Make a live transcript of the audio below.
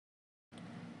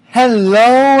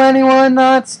Hello, anyone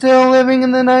not still living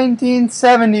in the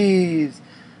 1970s.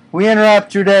 We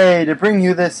interrupt your day to bring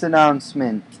you this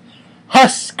announcement.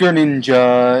 Husker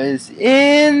Ninja is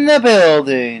in the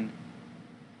building.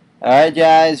 Alright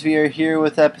guys, we are here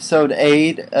with episode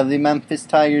 8 of the Memphis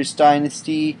Tigers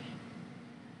Dynasty.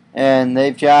 And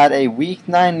they've got a Week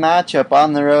 9 matchup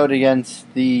on the road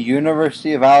against the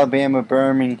University of Alabama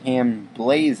Birmingham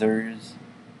Blazers.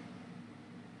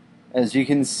 As you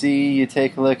can see, you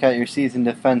take a look at your season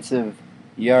defensive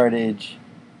yardage.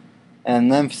 And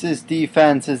Memphis'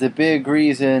 defense is a big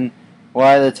reason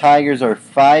why the Tigers are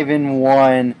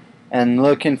 5-1 and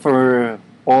looking for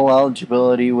bowl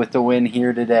eligibility with the win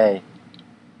here today.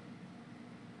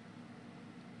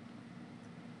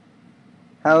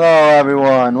 Hello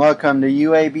everyone, welcome to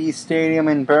UAB Stadium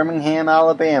in Birmingham,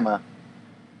 Alabama.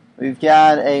 We've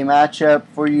got a matchup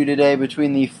for you today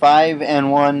between the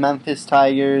 5-1 Memphis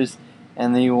Tigers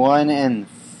and the 1-5,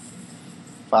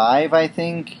 I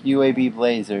think, UAB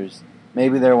Blazers.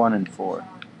 Maybe they're 1-4.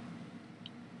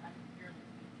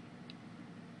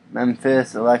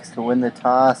 Memphis elects to win the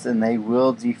toss and they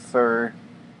will defer.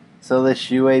 So this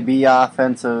UAB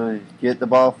offense will get the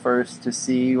ball first to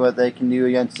see what they can do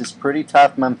against this pretty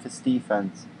tough Memphis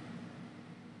defense.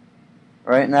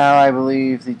 Right now, I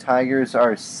believe the Tigers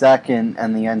are second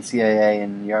in the NCAA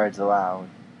in yards allowed.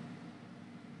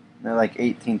 They're like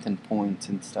 18th in points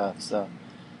and stuff, so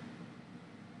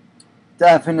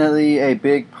definitely a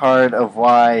big part of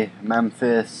why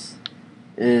Memphis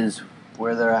is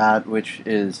where they're at, which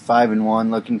is 5-1,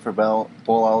 looking for bowl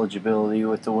eligibility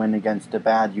with the win against a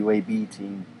bad UAB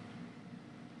team.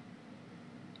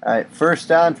 Alright, first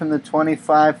down from the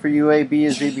 25 for UAB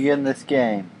as we begin this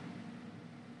game.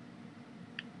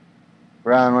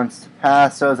 Brown wants to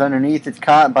pass, so it's underneath. It's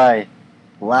caught by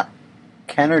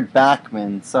Kennard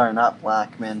Backman. Sorry, not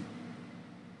Blackman.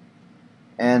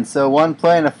 And so one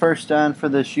play and a first down for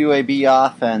this UAB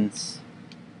offense.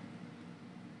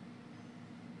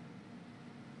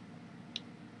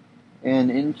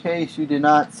 And in case you did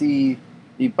not see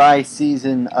the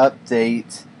by-season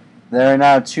update, there are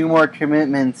now 2 more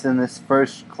commitments in this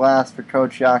first class for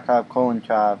Coach Yakov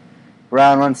Kolenchov.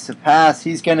 Brown wants to pass.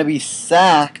 He's going to be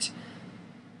sacked.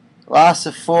 Loss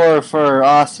of 4 for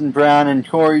Austin Brown, and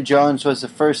Corey Jones was the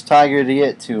first Tiger to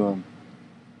get to him.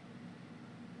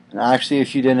 And actually,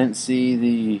 if you didn't see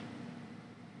the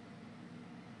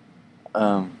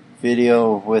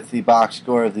video with the box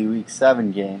score of the Week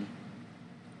 7 game,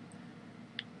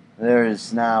 there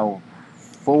is now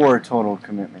 4 total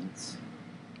commitments.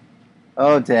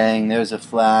 Oh dang, there's a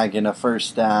flag and a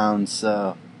first down,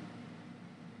 so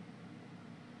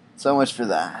much for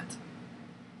that.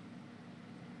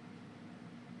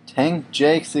 Tank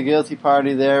Jake's the guilty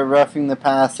party there. Roughing the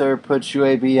passer puts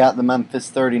UAB at the Memphis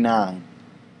 39.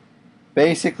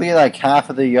 Basically, like half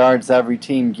of the yards every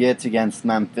team gets against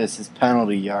Memphis is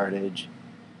penalty yardage.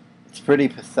 It's pretty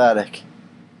pathetic.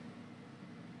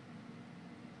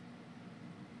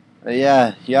 But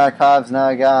yeah, Yakov's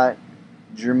now got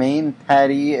Jermaine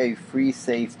Petty, a free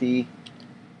safety.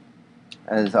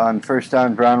 As on first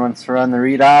down, Brown wants to run the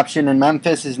read option, and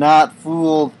Memphis is not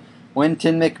fooled.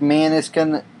 Winton McManus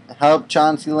can help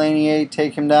Chauncey Lanier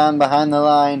take him down behind the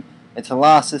line. It's a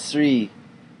loss of 3.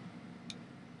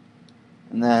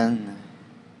 And then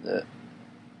the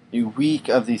week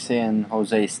of the San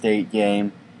Jose State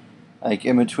game, like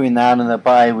in between that and the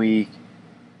bye week,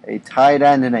 a tight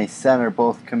end and a center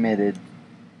both committed.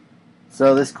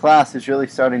 So this class is really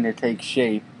starting to take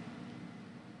shape.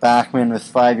 Backman with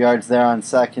 5 yards there on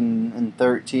 2nd and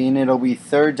 13. It'll be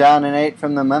 3rd down and 8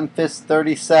 from the Memphis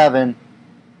 37.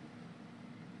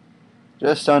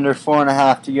 Just under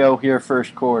 4.5 to go here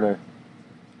first quarter.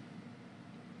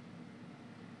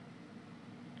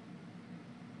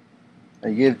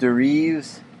 They give to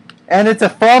Reeves. And it's a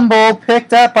fumble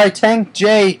picked up by Tank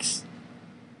Jakes.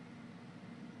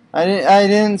 I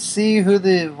didn't see who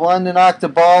the one to knock the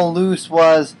ball loose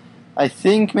was. I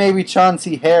think maybe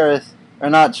Chauncey Harris.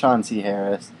 Or not Chauncey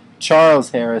Harris.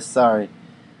 Charles Harris, sorry.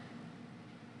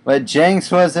 But Jenks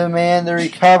was the man to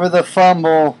recover the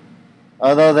fumble.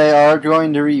 Although they are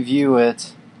going to review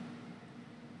it.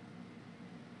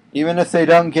 Even if they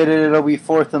don't get it, it'll be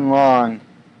 4th and long.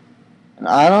 And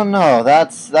I don't know.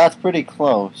 That's pretty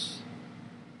close.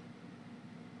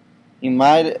 He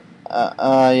might.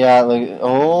 Yeah. Look,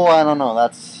 oh, I don't know.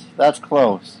 That's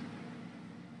close.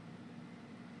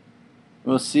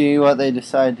 We'll see what they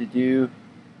decide to do.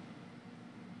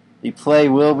 The play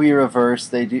will be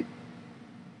reversed. They do.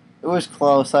 It was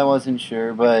close. I wasn't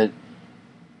sure, but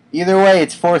either way,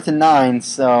 it's 4th and 9.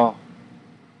 So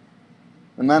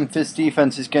the Memphis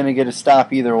defense is going to get a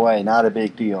stop either way. Not a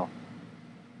big deal.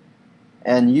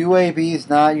 And UAB's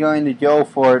not going to go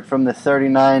for it from the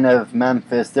 39 of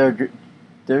Memphis. They're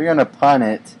going to punt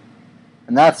it.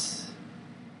 And that's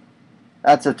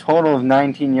a total of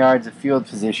 19 yards of field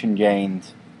position gained,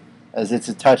 as it's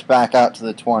a touchback out to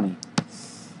the 20.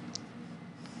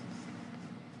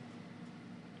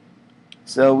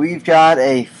 So we've got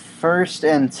a 1st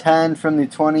and 10 from the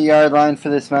 20-yard line for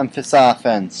this Memphis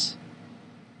offense.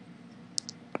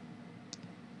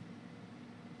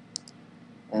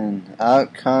 And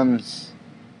out comes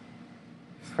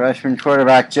freshman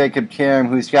quarterback Jacob Karam,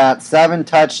 who's got 7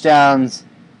 touchdowns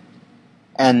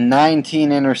and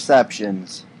 19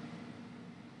 interceptions.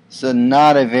 So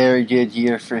not a very good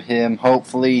year for him.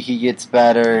 Hopefully he gets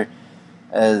better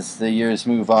as the years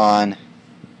move on.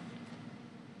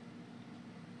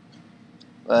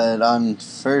 But on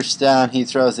 1st down, he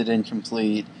throws it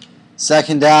incomplete.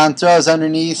 2nd down, throws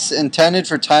underneath, intended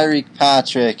for Tyreek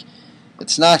Patrick.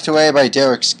 It's knocked away by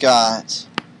Derek Scott.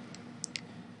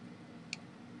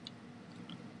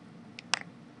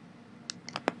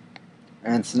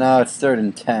 And so now it's 3rd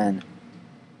and 10.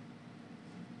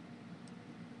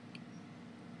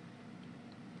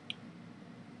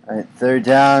 Alright, 3rd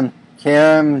down.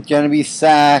 Karam going to be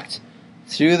sacked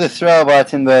through the throw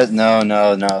button, but no,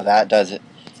 that does it.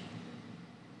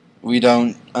 We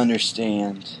don't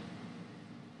understand.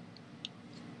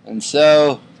 And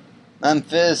so,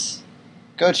 Memphis,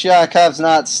 Coach Yakov's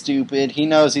not stupid. He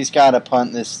knows he's got to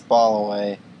punt this ball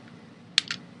away.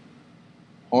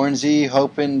 Hornsey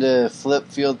hoping to flip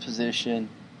field position.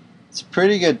 It's a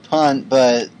pretty good punt,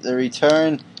 but the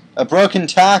return, a broken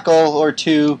tackle or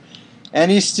two,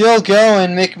 and he's still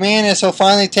going. McManus will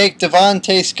finally take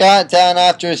Devontae Scott down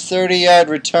after a 30-yard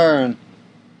return.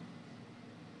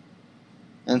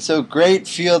 And so great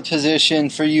field position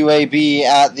for UAB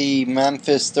at the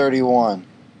Memphis 31.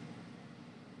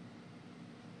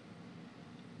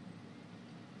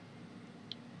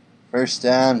 First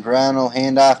down, Brown will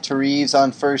hand off to Reeves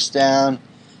on 1st down.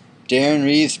 Darren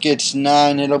Reeves gets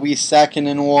 9. It'll be 2nd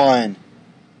and 1.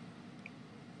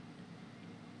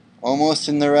 Almost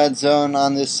in the red zone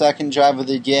on this 2nd drive of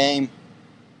the game,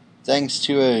 thanks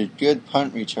to a good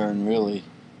punt return, really.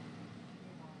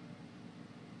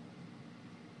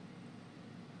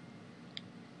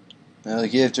 They'll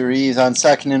give to Reeves on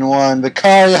 2nd and 1, but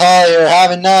Kari Hollier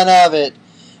having none of it.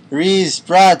 Reeves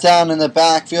brought down in the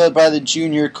backfield by the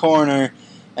junior corner,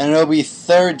 and it'll be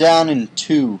 3rd down and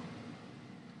 2.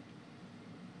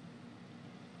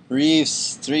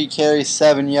 Reeves, 3 carries,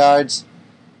 7 yards.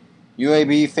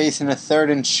 UAB facing a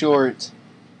 3rd and short.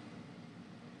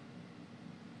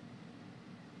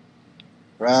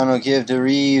 Brown will give to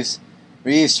Reeves.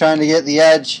 Reeves trying to get the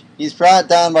edge. He's brought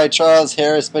down by Charles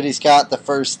Harris, but he's got the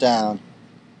 1st down.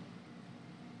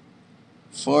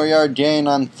 4-yard gain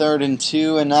on 3rd and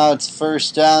 2, and now it's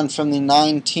 1st down from the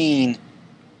 19.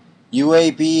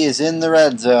 UAB is in the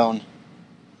red zone.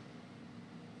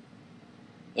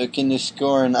 Looking to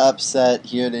score an upset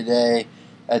here today.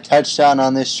 A touchdown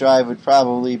on this drive would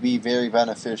probably be very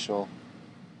beneficial.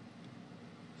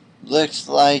 Looks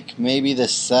like maybe the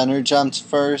center jumps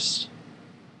first,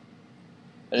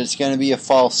 but it's going to be a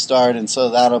false start, and so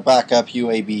that'll back up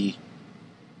UAB.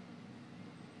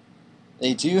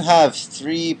 They do have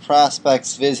 3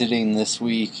 prospects visiting this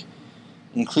week,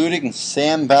 including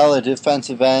Sam Bell, a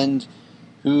defensive end,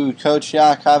 who Coach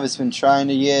Yakov has been trying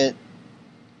to get.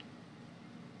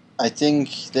 I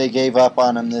think they gave up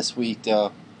on him this week,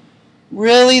 though.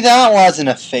 Really? That wasn't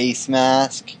a face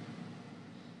mask?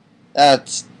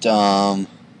 That's dumb.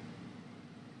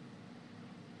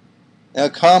 Now,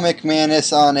 call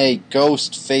McManus on a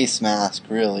ghost face mask,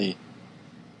 really.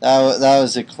 That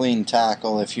was a clean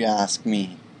tackle, if you ask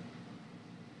me.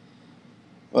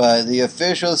 But the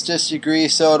officials disagree,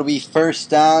 so it'll be 1st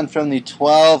down from the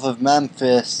 12 of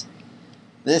Memphis.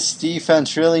 This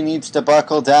defense really needs to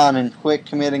buckle down and quit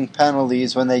committing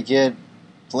penalties when they get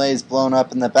plays blown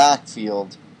up in the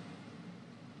backfield.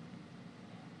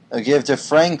 They'll give to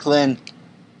Franklin,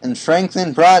 and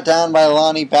Franklin brought down by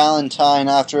Lonnie Ballantyne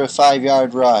after a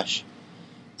 5-yard rush.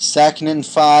 2nd and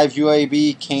 5,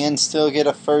 UAB can still get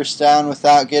a 1st down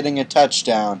without getting a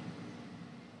touchdown.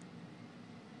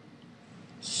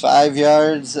 5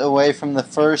 yards away from the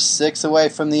 1st, 6 away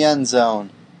from the end zone.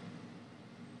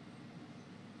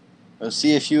 We'll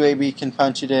see if UAB can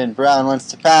punch it in. Brown wants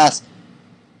to pass.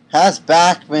 Has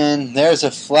Backman. There's a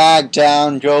flag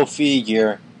down. Go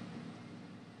figure.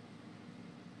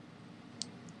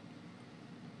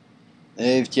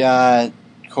 They've got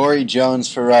Corey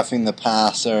Jones for roughing the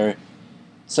passer.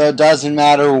 So it doesn't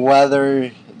matter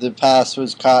whether the pass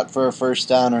was caught for a 1st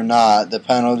down or not. The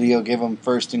penalty will give them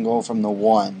 1st and goal from the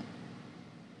 1.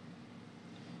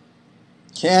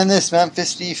 Can this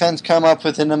Memphis defense come up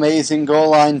with an amazing goal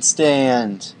line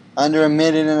stand? Under a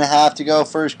minute and a half to go,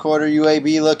 first quarter.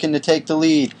 UAB looking to take the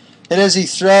lead. It is he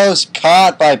throws,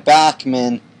 caught by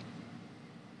Backman.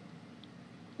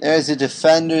 There's a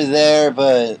defender there,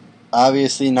 but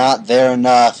obviously not there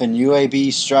enough, and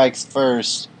UAB strikes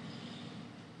first.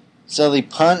 So the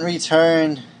punt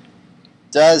return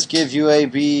does give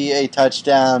UAB a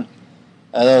touchdown,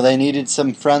 although they needed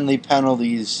some friendly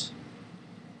penalties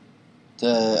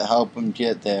to help them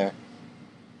get there.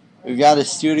 We've got a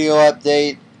studio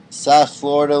update. South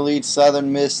Florida leads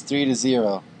Southern Miss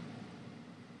 3-0.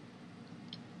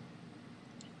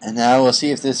 And now we'll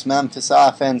see if this Memphis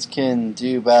offense can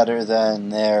do better than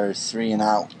their 3 and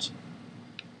out.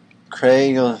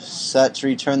 Craig will set to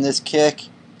return this kick.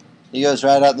 He goes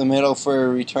right up the middle for a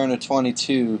return of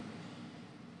 22.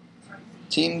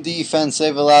 Team defense,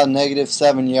 they've allowed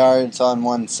 -7 yards on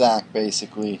 1 sack,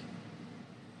 basically.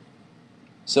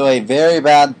 So a very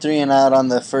bad 3 and out on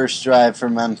the first drive for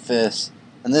Memphis.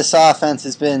 And this offense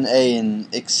has been an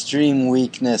extreme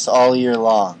weakness all year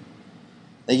long.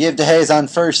 They give to Hayes on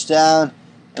first down,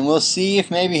 and we'll see if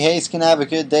maybe Hayes can have a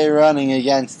good day running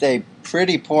against a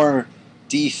pretty poor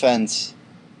defense.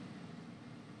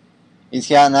 He's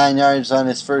got 9 yards on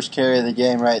his first carry of the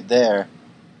game right there.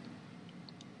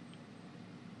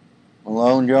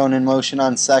 Malone going in motion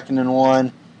on 2nd and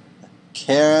 1.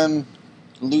 Karam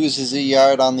loses a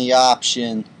yard on the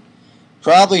option.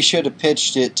 Probably should have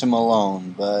pitched it to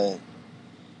Malone, but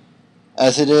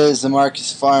as it is, the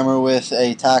Marcus Farmer with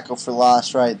a tackle for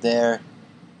loss right there.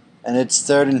 And it's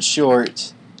 3rd and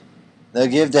short. They'll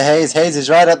give to Hayes. Hayes is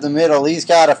right up the middle. He's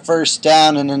got a first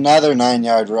down and another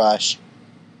 9-yard rush.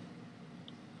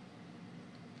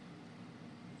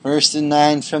 1st and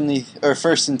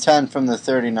 10 from the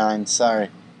 39, sorry.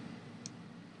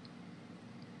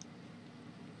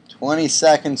 20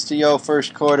 seconds to go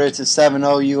first quarter. It's a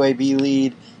 7-0 UAB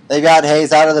lead. They got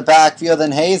Hayes out of the backfield,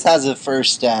 and Hayes has a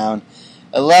first down.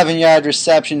 11-yard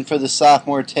reception for the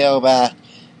sophomore tailback.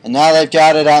 And now they've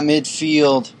got it at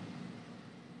midfield.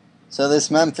 So this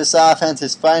Memphis offense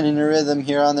is finding a rhythm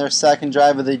here on their second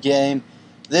drive of the game.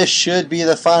 This should be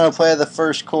the final play of the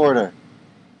first quarter.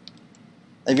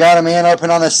 They've got a man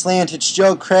open on a slant. It's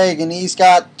Joe Craig, and he's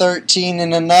got 13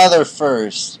 and another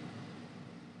first.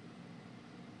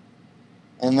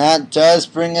 And that does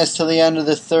bring us to the end of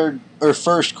the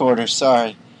first quarter,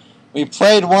 sorry. We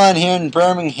played one here in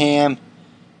Birmingham.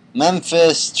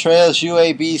 Memphis trails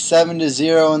UAB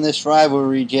 7-0 in this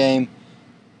rivalry game.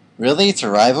 Really? It's a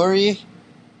rivalry?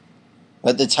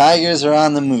 But the Tigers are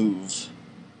on the move.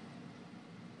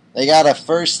 They got a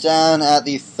first down at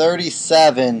the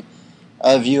 37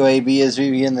 of UAB as we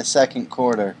begin the second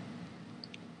quarter.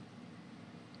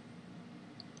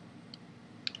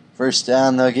 First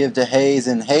down they'll give to Hayes,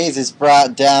 and Hayes is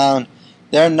brought down.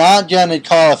 They're not going to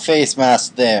call a face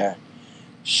mask there.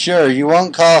 Sure, you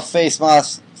won't call a face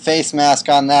mask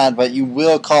on that, but you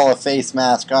will call a face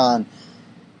mask on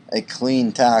a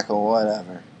clean tackle,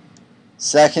 whatever.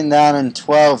 2nd down and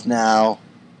 12 now.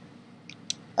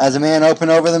 As a man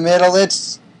open over the middle,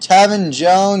 it's Tevin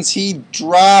Jones. He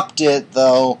dropped it,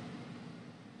 though.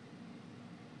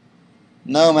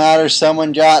 No matter,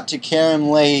 someone got to Karam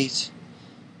late.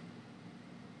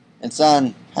 It's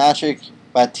on Patrick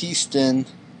Battiston,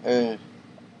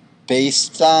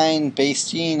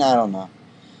 Bastine, I don't know.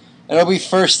 It'll be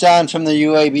first down from the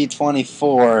UAB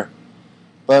 24.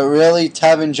 But really,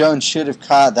 Tevin Jones should have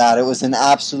caught that. It was an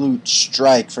absolute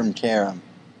strike from Karam.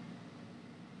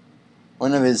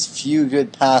 One of his few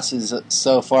good passes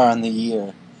so far in the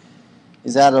year.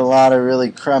 He's had a lot of really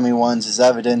crummy ones, as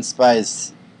evidenced by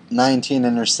his 19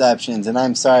 interceptions. And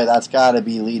I'm sorry, that's got to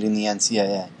be leading the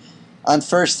NCAA. On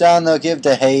first down, they'll give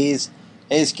to Hayes.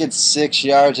 Hayes gets 6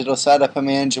 yards. It'll set up a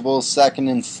manageable 2nd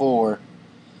and 4.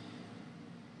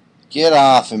 Get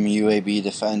off him, UAB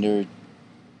defender.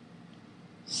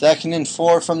 2nd and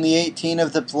 4 from the 18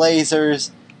 of the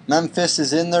Blazers. Memphis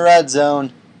is in the red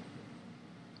zone.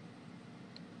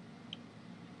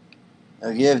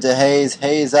 They'll give to Hayes.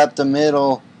 Hayes up the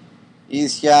middle.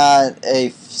 He's got a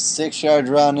 6-yard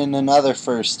run and another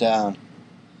first down.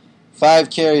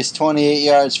 5 carries, 28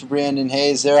 yards for Brandon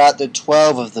Hayes. They're at the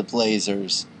 12 of the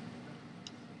Blazers.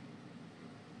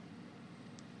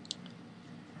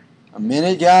 A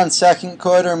minute gone, second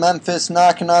quarter. Memphis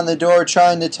knocking on the door,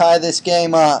 trying to tie this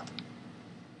game up.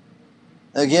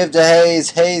 They'll give to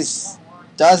Hayes. Hayes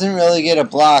doesn't really get a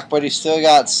block, but he still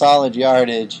got solid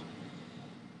yardage.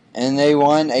 And they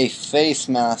won a face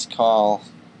mask call.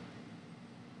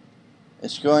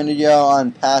 It's going to go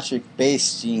on Patrick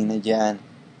Bastine again.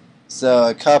 So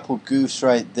a couple goofs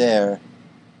right there.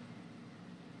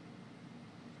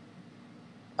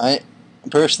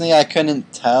 Personally, I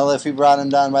couldn't tell if he brought him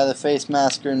down by the face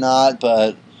mask or not,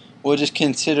 but we'll just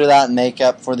consider that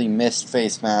makeup for the missed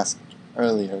face mask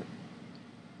earlier.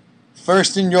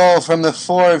 First and goal from the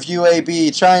 4 of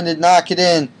UAB, trying to knock it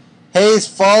in. Hayes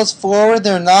falls forward.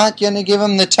 They're not going to give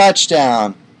him the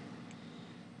touchdown.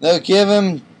 They'll give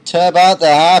him to about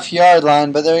the half-yard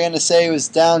line, but they're going to say he was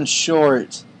down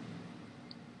short.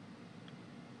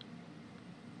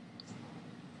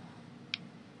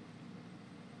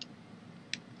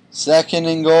 Second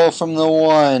and goal from the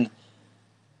 1.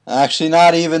 Actually,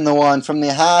 not even the 1. From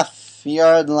the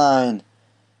half-yard line.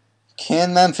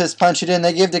 Can Memphis punch it in?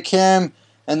 They give to Kim,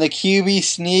 and the QB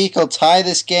sneak will tie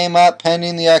this game up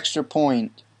pending the extra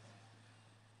point.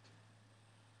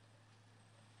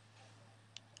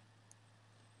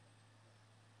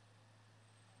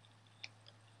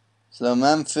 So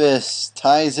Memphis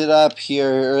ties it up here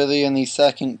early in the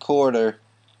second quarter.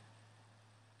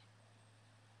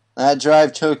 That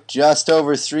drive took just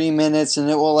over 3 minutes, and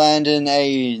it will end in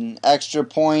an extra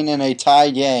point and a tie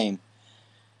game.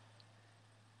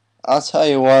 I'll tell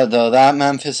you what, though, that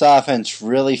Memphis offense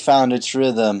really found its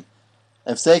rhythm.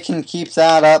 If they can keep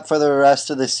that up for the rest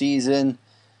of the season,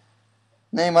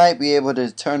 they might be able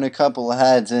to turn a couple of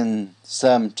heads in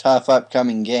some tough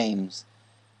upcoming games.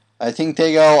 I think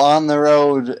they go on the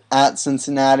road at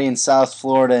Cincinnati and South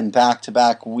Florida in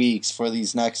back-to-back weeks for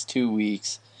these next 2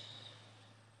 weeks.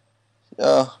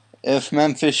 So, if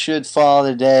Memphis should fall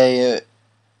today,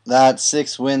 that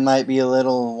 6th win might be a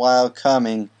little while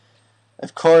coming.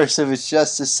 Of course, if it's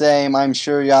just the same, I'm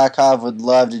sure Yakov would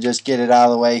love to just get it out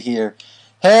of the way here.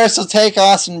 Harris will take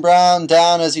Austin Brown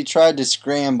down as he tried to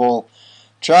scramble.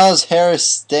 Charles Harris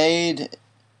stayed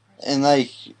in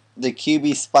like the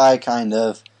QB spy kind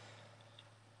of.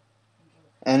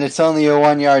 And it's only a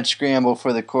 1-yard scramble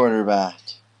for the quarterback.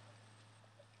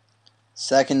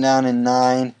 Second down and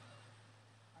 9.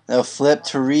 They'll flip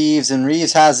to Reeves, and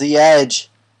Reeves has the edge.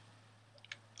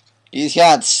 He's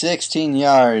got 16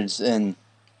 yards and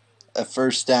a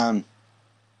first down.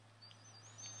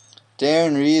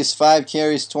 Darren Reeves, 5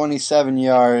 carries, 27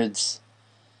 yards.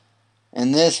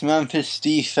 And this Memphis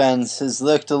defense has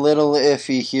looked a little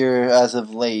iffy here as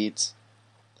of late.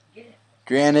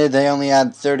 Granted, they only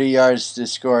had 30 yards to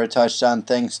score a touchdown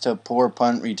thanks to poor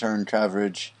punt return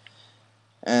coverage.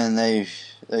 And they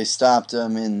stopped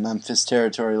them in Memphis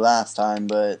territory last time,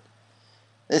 but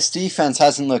this defense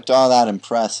hasn't looked all that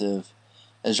impressive.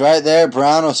 As right there,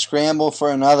 Brown will scramble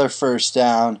for another first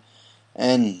down.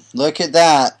 And look at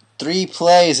that. 3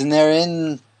 plays and they're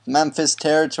in Memphis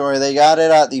territory. They got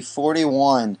it at the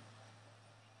 41.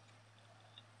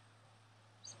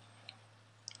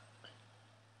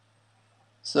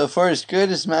 So for as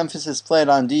good as Memphis has played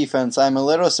on defense, I'm a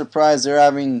little surprised they're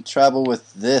having trouble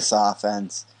with this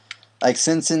offense. Like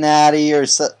Cincinnati or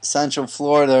Central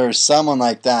Florida or someone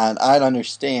like that, I'd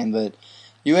understand, but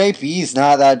UAB's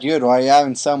not that good. Why are you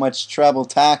having so much trouble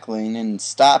tackling and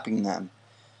stopping them?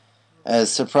 As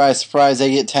surprise, surprise,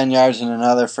 they get 10 yards and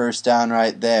another first down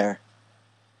right there.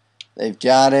 They've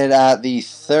got it at the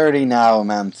 30 now,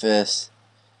 Memphis.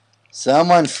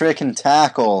 Someone frickin'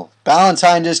 tackle.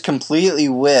 Ballantyne just completely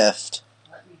whiffed.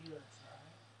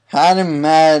 Had him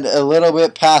mad a little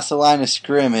bit past the line of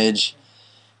scrimmage.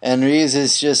 And Reeves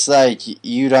is just like,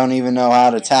 you don't even know how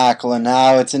to tackle. And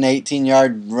now it's an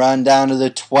 18-yard run down to the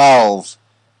 12.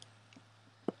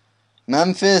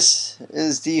 Memphis'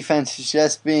 defense is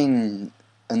just being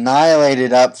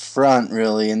annihilated up front,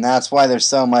 really. And that's why there's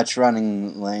so much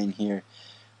running lane here.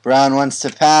 Brown wants to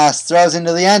pass, throws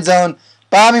into the end zone.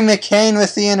 Bobby McCain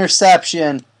with the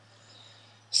interception.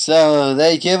 So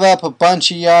they give up a bunch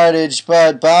of yardage,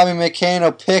 but Bobby McCain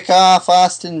will pick off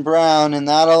Austin Brown, and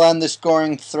that'll end the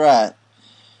scoring threat.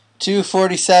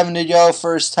 2:47 to go,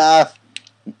 first half.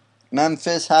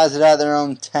 Memphis has it at their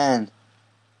own 10.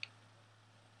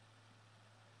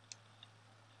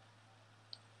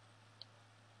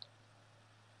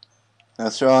 They'll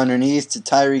throw underneath to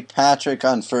Tyreek Patrick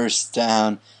on first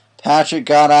down. Patrick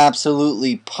got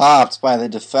absolutely popped by the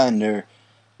defender,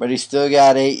 but he still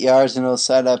got 8 yards and he'll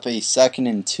set up a 2nd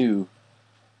and 2.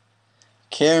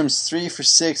 Karam's 3 for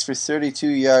 6 for 32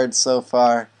 yards so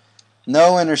far.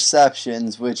 No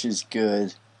interceptions, which is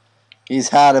good. He's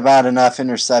had about enough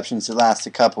interceptions to last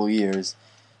a couple years.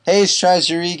 Hayes tries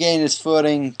to regain his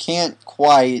footing, can't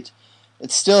quite.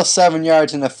 It's still 7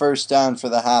 yards and a first down for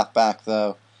the halfback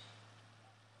though.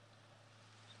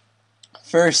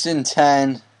 1st and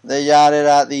 10. They got it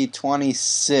at the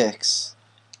 26.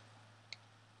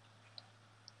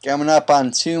 Coming up on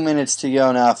 2 minutes to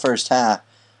go now, first half.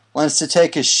 Wants to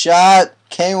take a shot.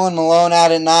 Kalen Malone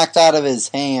had it knocked out of his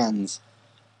hands.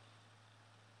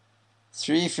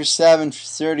 3 for 7 for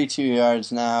 32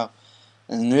 yards now.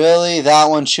 And really, that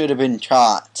one should have been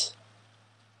caught.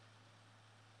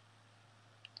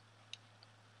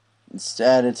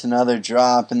 Instead, it's another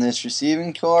drop, and this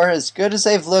receiving core, as good as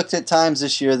they've looked at times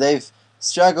this year, they've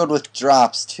struggled with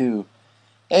drops too.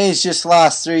 Hayes just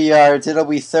lost 3 yards. It'll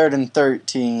be 3rd and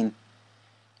 13.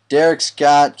 Derek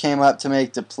Scott came up to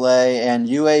make the play, and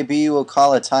UAB will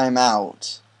call a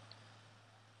timeout.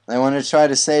 They want to try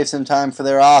to save some time for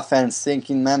their offense,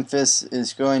 thinking Memphis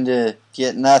is going to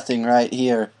get nothing right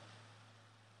here.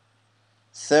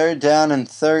 3rd down and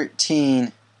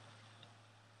 13.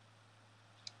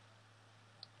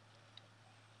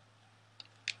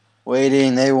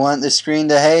 Waiting, they want the screen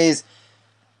to Hayes.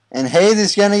 And Hayes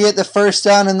is going to get the first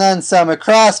down and then some.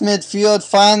 Across midfield,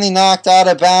 finally knocked out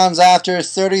of bounds after a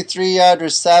 33-yard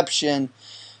reception.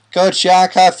 Coach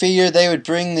Yakov figured they would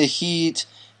bring the heat,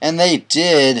 and they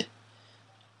did.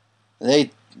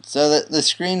 So that the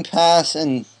screen pass,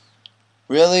 and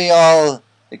really all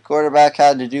the quarterback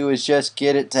had to do was just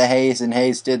get it to Hayes, and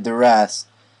Hayes did the rest.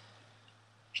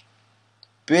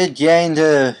 Big gain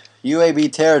to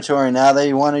UAB territory now.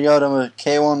 They want to go to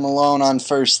K1 Malone on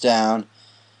first down.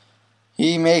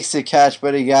 He makes the catch,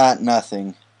 but he got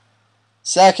nothing.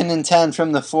 2nd and 10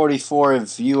 from the 44 of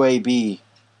UAB.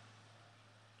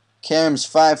 Karam's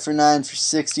 5 for 9 for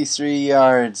 63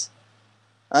 yards.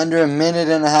 Under a minute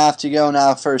and a half to go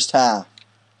now, first half.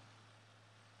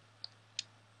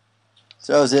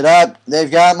 Throws it up. They've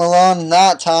got Malone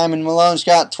that time, and Malone's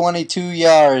got 22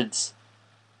 yards.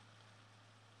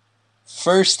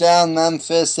 First down,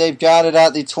 Memphis. They've got it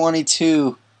at the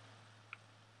 22.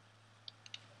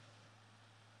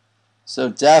 So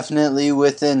definitely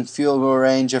within field goal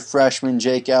range of freshman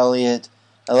Jake Elliott.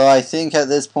 Although I think at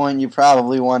this point you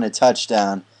probably want a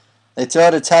touchdown. They throw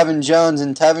to Tevin Jones,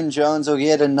 and Tevin Jones will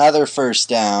get another first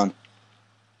down.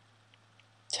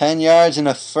 10 yards and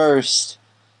a first.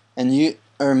 And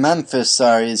Memphis,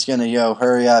 is going to go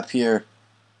hurry up here.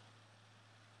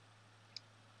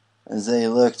 As they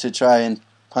look to try and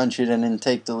punch it in and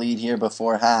take the lead here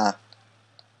before half.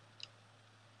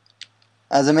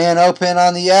 As a man open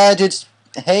on the edge, it's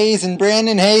Hayes, and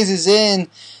Brandon Hayes is in.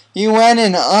 He went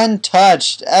in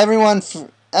untouched. Everyone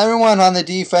on the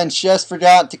defense just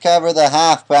forgot to cover the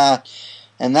halfback,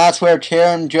 and that's where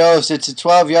Karam goes. It's a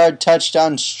 12-yard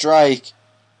touchdown strike.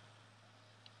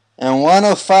 And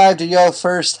 1:05 to go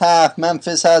first half.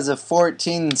 Memphis has a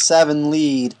 14-7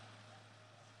 lead.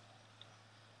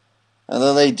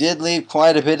 Although they did leave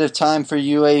quite a bit of time for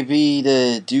UAB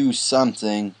to do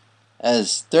something.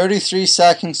 As 33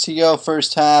 seconds to go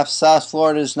first half, South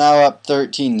Florida is now up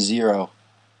 13-0.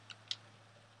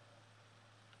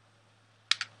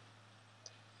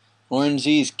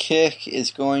 Hornsby's kick is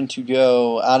going to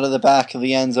go out of the back of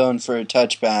the end zone for a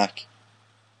touchback.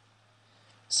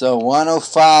 So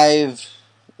 1:05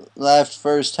 left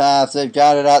first half. They've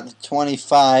got it at the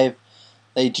 25.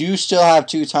 They do still have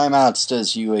 2 timeouts,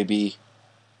 does UAB.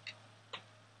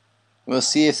 We'll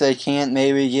see if they can't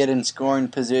maybe get in scoring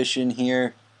position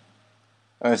here,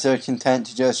 or if they're content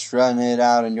to just run it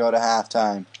out and go to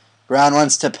halftime. Brown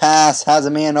wants to pass, has a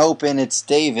man open, it's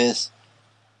Davis.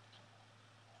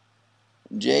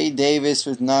 Jay Davis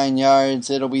with 9 yards.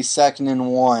 It'll be 2nd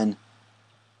and 1.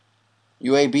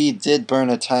 UAB did burn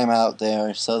a timeout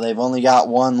there, so they've only got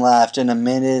 1 left and a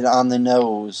minute on the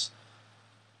nose.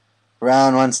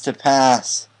 Brown wants to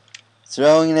pass,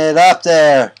 throwing it up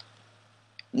there.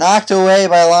 Knocked away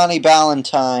by Lonnie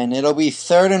Ballantyne. It'll be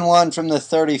 3rd and 1 from the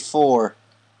 34.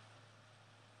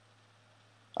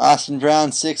 Austin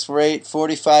Brown 6 for 8,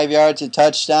 45 yards, a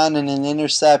touchdown, and an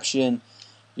interception.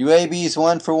 UAB's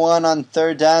 1 for 1 on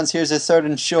 3rd downs. Here's a 3rd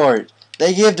and short.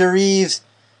 They give to Reeves,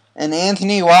 and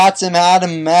Anthony Watson had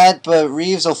him met, but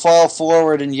Reeves will fall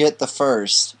forward and get the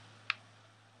first.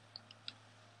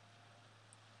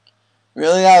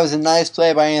 Really, that was a nice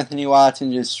play by Anthony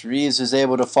Watson. Just Reeves was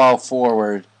able to fall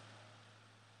forward.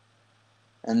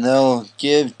 And they'll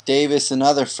give Davis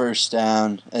another first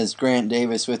down, as Grant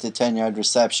Davis with a 10-yard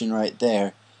reception right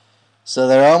there. So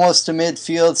they're almost to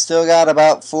midfield. Still got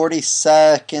about 40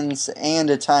 seconds and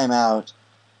a timeout.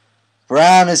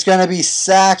 Brown is going to be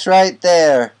sacked right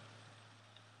there.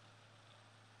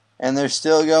 And they're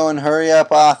still going hurry-up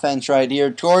offense right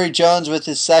here. Torrey Jones with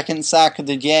his 2nd sack of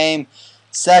the game.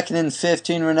 2nd and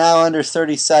 15. We're now under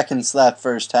 30 seconds left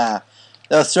first half.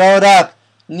 They'll throw it up.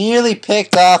 Nearly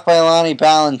picked off by Lonnie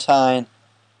Ballantyne.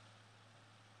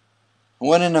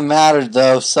 Wouldn't have mattered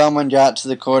though if someone got to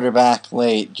the quarterback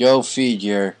late. Go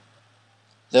figure.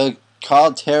 They'll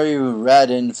call Terry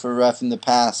Redden for roughing the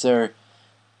passer.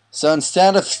 So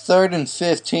instead of 3rd and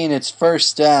 15, it's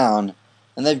first down.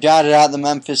 And they've got it out the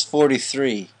Memphis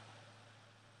 43.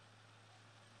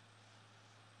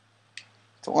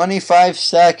 25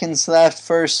 seconds left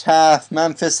first half.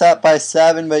 Memphis up by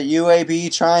 7, but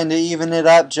UAB trying to even it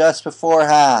up just before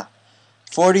half.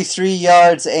 43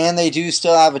 yards, and they do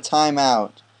still have a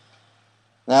timeout.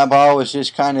 That ball was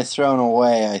just kind of thrown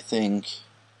away, I think.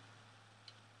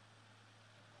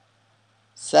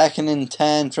 2nd and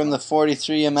 10 from the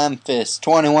 43 of Memphis.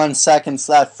 21 seconds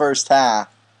left first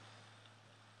half.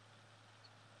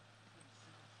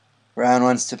 Brown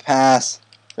wants to pass.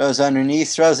 Goes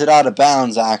underneath, throws it out of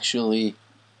bounds actually.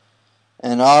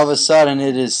 And all of a sudden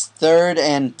it is 3rd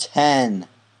and 10.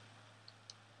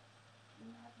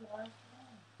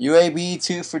 UAB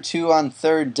 2 for 2 on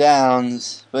 3rd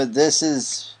downs, but this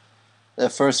is the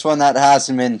first one that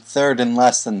hasn't been 3rd and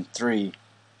less than 3.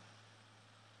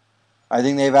 I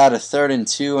think they've had a 3rd and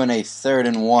 2 and a 3rd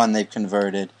and 1 they've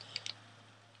converted.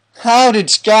 How did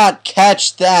Scott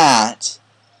catch that?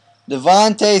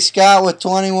 Devontae Scott with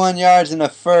 21 yards in the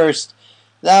first.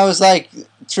 That was like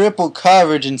triple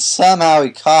coverage, and somehow he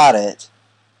caught it.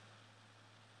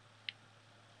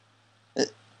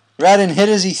 Redden hit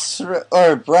as he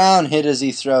or Brown hit as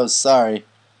he throws. Sorry.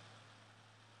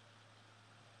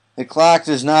 The clock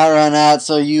does not run out,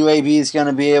 so UAB is going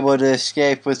to be able to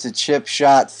escape with the chip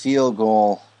shot field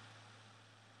goal.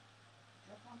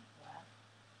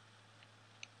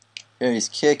 His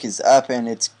kick is up and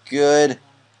it's good.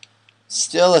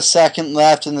 Still a second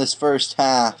left in this first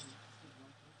half.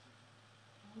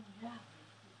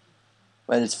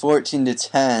 But it's 14 to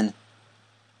 10.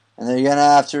 And they're going to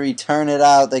have to return it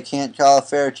out. They can't call a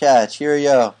fair catch. Here we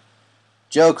go.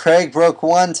 Joe Craig broke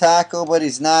one tackle, but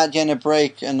he's not going to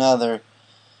break another.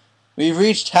 We've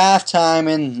reached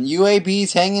halftime, and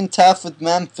UAB's hanging tough with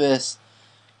Memphis.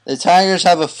 The Tigers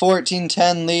have a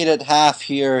 14-10 lead at half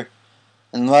here,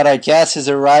 in what I guess is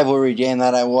a rivalry game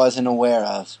that I wasn't aware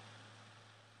of.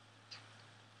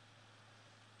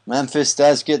 Memphis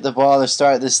does get the ball to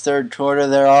start this third quarter.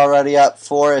 They're already up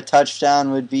 4. A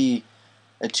touchdown would be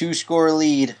a 2-score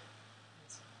lead.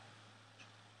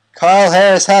 Carl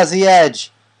Harris has the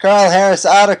edge. Carl Harris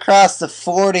out across the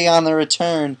 40 on the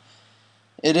return.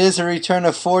 It is a return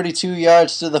of 42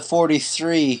 yards to the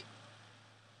 43.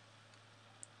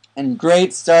 And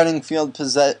great starting field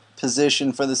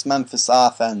position for this Memphis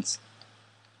offense.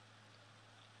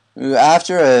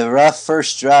 After a rough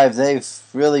first drive, they've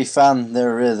really found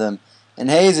their rhythm. And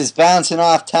Hayes is bouncing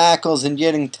off tackles and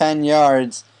getting 10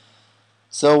 yards.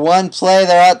 So one play,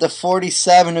 they're at the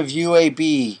 47 of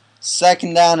UAB.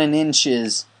 2nd down and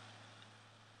inches.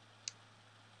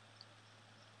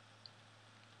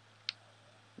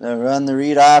 They run the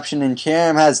read option, and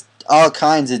Karam has all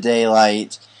kinds of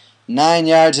daylight. 9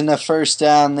 yards in the first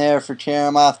down there for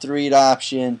Karam off the read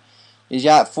option. He's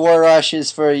got 4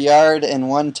 rushes for a yard and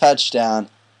 1 touchdown.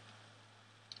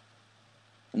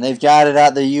 And they've got it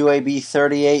at the UAB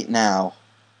 38 now.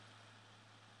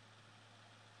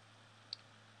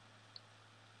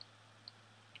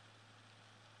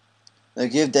 They'll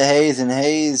give to Hayes, and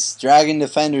Hayes dragging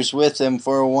defenders with him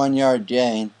for a 1-yard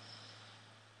gain.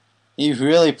 He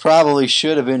really probably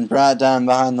should have been brought down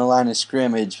behind the line of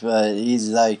scrimmage, but he's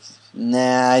like,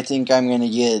 nah, I think I'm going to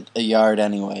get a yard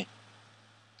anyway.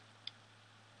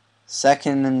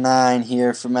 2nd and 9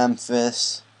 here for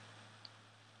Memphis.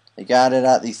 They got it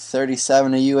at the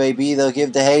 37 of UAB. They'll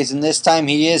give to Hayes, and this time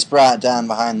he is brought down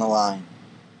behind the line.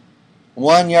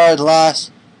 1-yard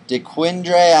loss.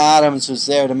 DeQuindre Adams was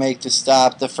there to make the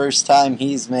stop, the first time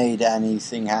he's made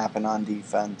anything happen on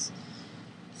defense.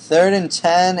 3rd and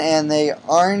 10, and they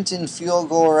aren't in field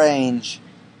goal range.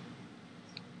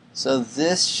 So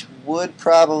this would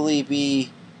probably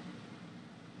be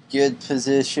good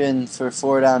position for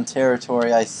 4-down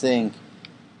territory, I think.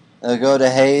 They'll go to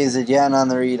Hayes again on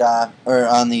the read or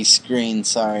on the screen,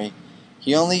 sorry.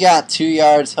 He only got 2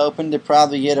 yards, hoping to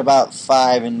probably get about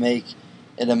 5 and make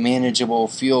it a manageable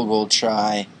field goal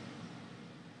try.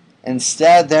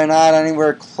 Instead, they're not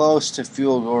anywhere close to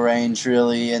field goal range,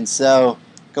 really, and so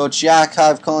Coach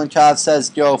Yakov Kolenkov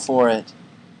says go for it.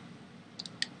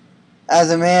 As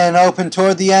a man open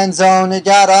toward the end zone, it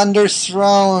got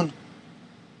underthrown.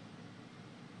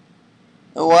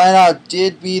 The wideout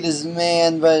did beat his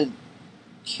man, but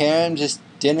Karam just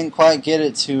didn't quite get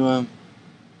it to him.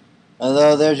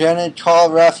 Although they're going to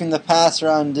call roughing the passer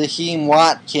on Daheem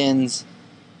Watkins.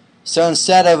 So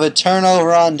instead of a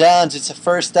turnover on downs, it's a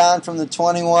 1st down from the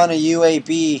 21 of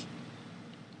UAB.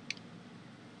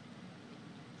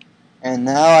 And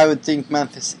now I would think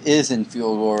Memphis is in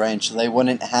field goal range, so they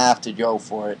wouldn't have to go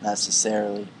for it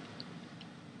necessarily.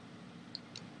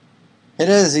 It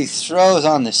is, he throws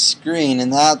on the screen,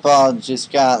 and that ball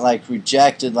just got like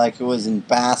rejected like it was in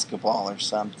basketball or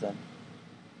something.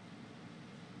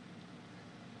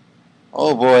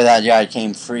 Oh boy, that guy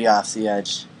came free off the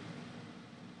edge.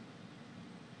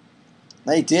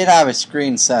 They did have a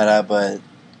screen set up, but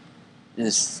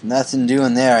just nothing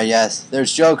doing there, I guess.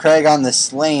 There's Joe Craig on the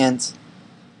slant.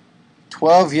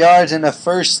 12 yards and a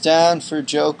first down for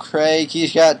Joe Craig.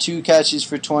 He's got 2 catches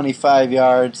for 25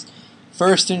 yards.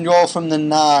 First and goal from the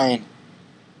 9.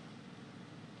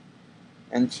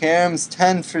 And Karam's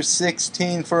 10 for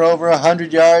 16 for over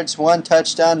 100 yards, 1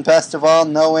 touchdown, best of all,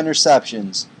 no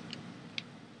interceptions.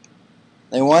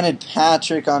 They wanted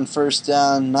Patrick on first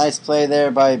down. Nice play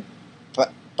there by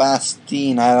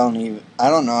Bastine. I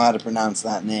don't know how to pronounce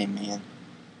that name, man.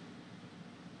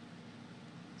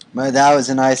 But that was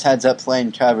a nice heads-up play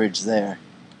and coverage there.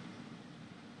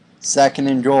 Second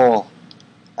and goal.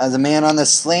 As a man on the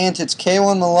slant, it's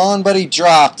Kalen Malone, but he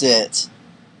dropped it.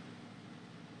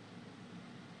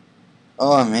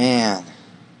 Oh, man.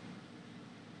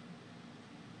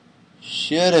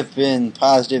 Should have been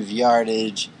positive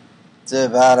yardage. It's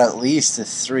about at least a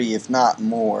 3, if not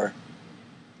more.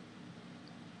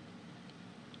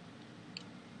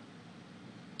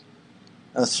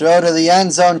 A throw to the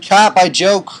end zone, caught by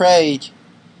Joe Craig.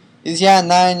 He's got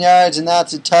 9 yards, and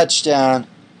that's a touchdown.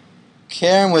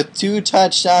 Karam with 2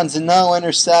 touchdowns and no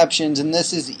interceptions, and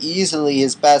this is easily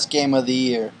his best game of the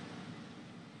year.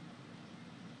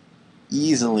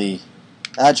 Easily.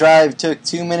 That drive took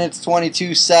 2 minutes,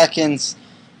 22 seconds,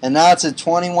 and now it's a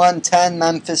 21-10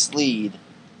 Memphis lead.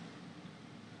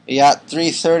 We got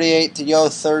 3:38 to go,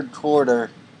 third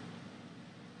quarter.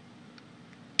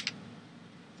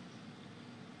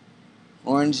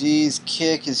 Orangey's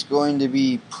kick is going to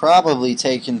be probably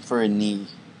taken for a knee.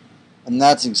 And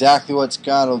that's exactly what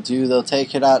Scott will do. They'll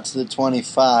take it out to the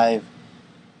 25.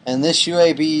 And this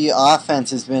UAB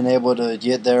offense has been able to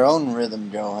get their own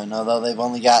rhythm going, although they've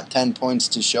only got 10 points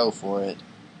to show for it.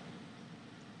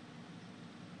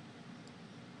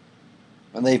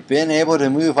 But they've been able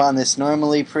to move on this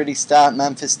normally pretty stout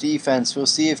Memphis defense. We'll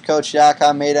see if Coach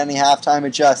Yakov made any halftime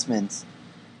adjustments.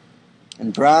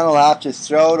 And Brown will have to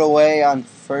throw it away on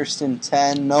 1st and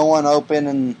 10. No one open,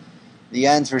 and the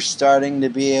ends were starting to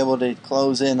be able to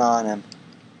close in on him.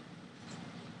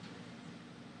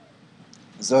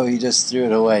 So he just threw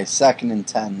it away. 2nd and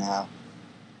 10 now.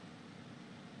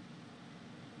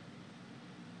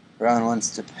 Brown wants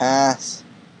to pass.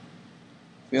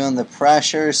 Feeling the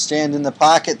pressure. Stand in the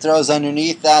pocket. Throws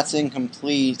underneath. That's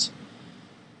incomplete.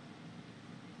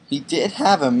 He did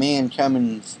have a man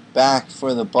coming back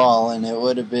for the ball, and it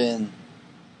would have been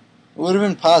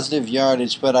positive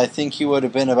yardage, but I think he would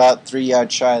have been about 3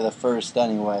 yards shy of the first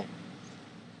anyway.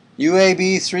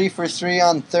 UAB 3 for 3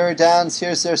 on 3rd downs.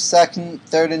 Here's their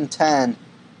 3rd and 10.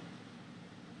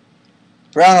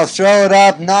 Brown will throw it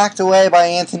up, knocked away by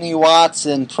Anthony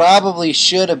Watson. Probably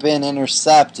should have been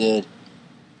intercepted,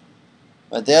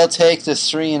 but they'll take the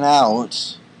 3 and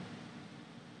out.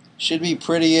 Should be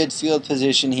pretty good field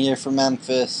position here for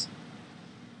Memphis.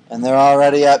 And they're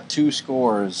already up 2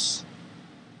 scores.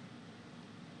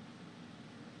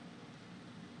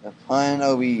 The punt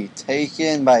will be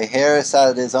taken by Harris out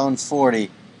of his own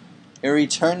 40. A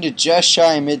return to just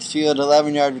shy midfield,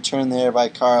 11-yard return there by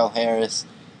Carl Harris.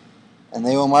 And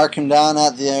they will mark him down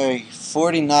at the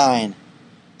 49.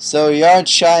 So yard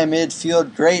shy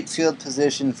midfield, great field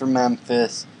position for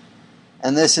Memphis.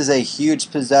 And this is a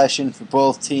huge possession for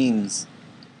both teams.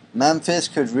 Memphis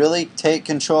could really take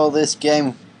control of this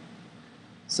game.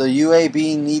 So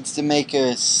UAB needs to make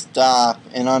a stop.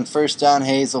 And on 1st down,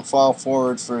 Hayes will fall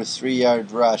forward for a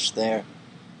 3-yard rush there.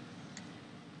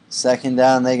 2nd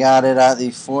down, they got it at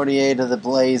the 48 of the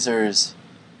Blazers.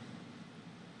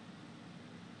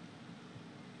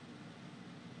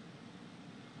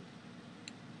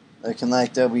 Looking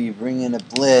like they'll be bringing a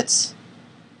blitz.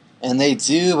 And they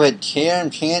do, but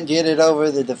Karam can't get it over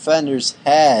the defender's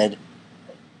head.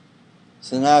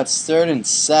 So now it's 3rd and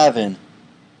 7.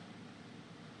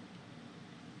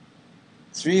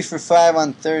 3 for 5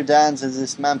 on 3rd downs as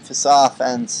this Memphis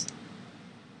offense.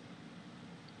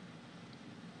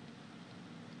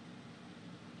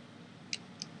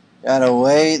 Gotta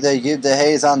wait. They give to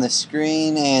Hayes on the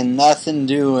screen and nothing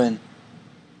doing.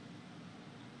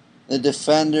 The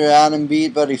defender had him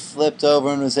beat, but he flipped over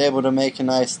and was able to make a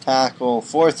nice tackle.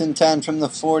 4th and 10 from the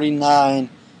 49.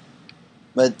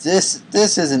 But this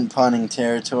isn't punting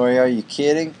territory. Are you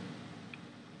kidding?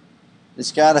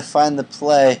 Just gotta find the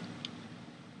play.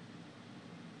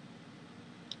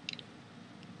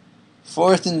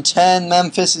 4th and 10.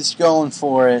 Memphis is going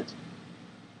for it.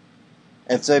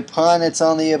 If they punt, it's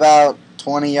only about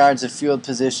 20 yards of field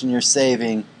position you're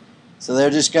saving. So they're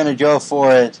just going to go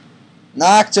for it.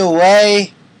 Knocked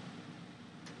away.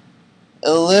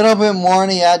 A little bit more,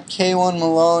 and he had K1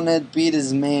 Malone had beat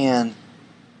his man.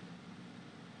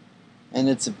 And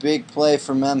it's a big play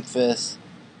for Memphis.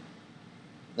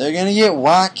 They're going to get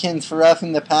Watkins for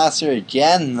roughing the passer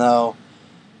again, though.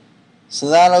 So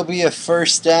that'll be a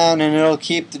first down, and it'll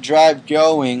keep the drive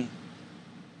going.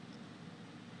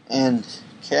 And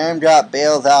Karam got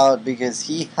bailed out because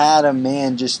he had a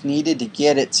man, just needed to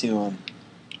get it to him.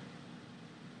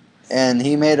 And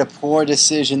he made a poor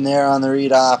decision there on the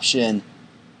read option.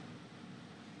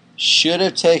 Should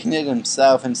have taken it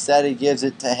himself. Instead, he gives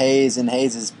it to Hayes, and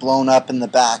Hayes is blown up in the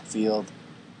backfield.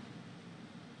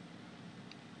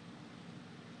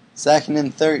 2nd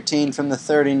and 13 from the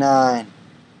 39.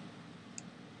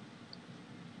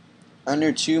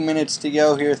 Under 2 minutes to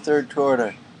go here, third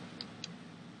quarter.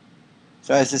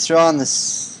 Tries to throw on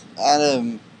this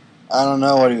Adam. I don't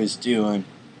know what he was doing.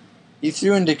 He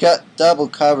threw into double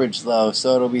coverage, though,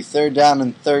 so it'll be 3rd down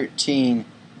and 13.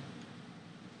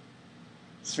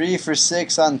 3 for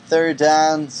 6 on 3rd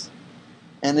downs.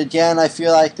 And again, I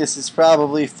feel like this is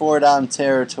probably 4-down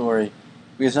territory.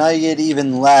 Because now you get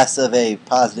even less of a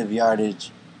positive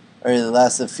yardage. Or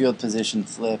less of field position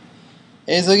flip.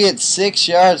 Hayes will get 6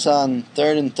 yards on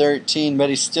 3rd and 13. But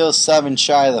he's still 7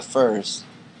 shy of the first.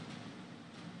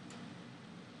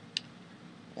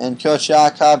 And Coach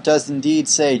Yakov does indeed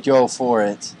say go for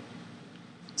it.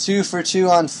 2 for 2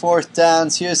 on 4th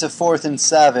downs. Here's a 4th and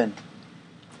 7.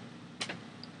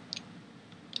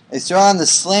 They throw on the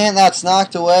slant, that's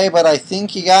knocked away, but I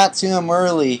think he got to him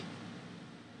early.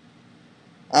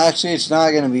 Actually, it's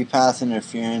not going to be pass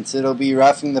interference. It'll be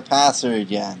roughing the passer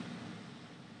again.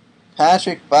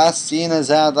 Patrick Bastina's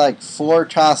had like 4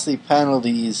 costly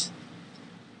penalties.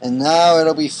 And now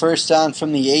it'll be first down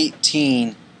from the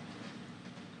 18.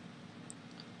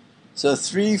 So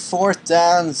 3 4th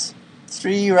downs,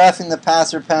 3 roughing the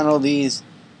passer penalties.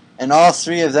 And all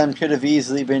 3 of them could have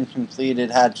easily been completed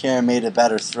had Karam made a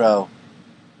better throw.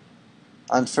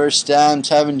 On first down,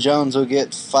 Tevin Jones will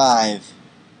get 5.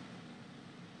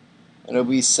 It'll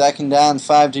be 2nd down,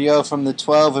 5 to go from the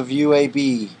 12 of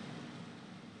UAB.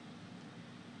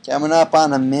 Coming up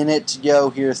on a minute to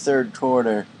go here, third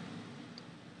quarter.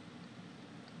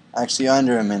 Actually,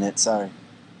 under a minute, sorry.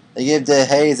 They give to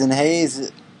Hayes, and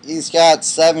Hayes, he's got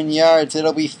 7 yards.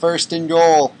 It'll be 1st and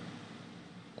goal.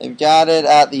 They've got it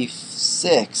at the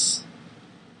 6.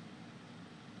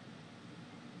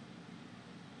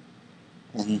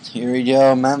 And here we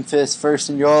go, Memphis, 1st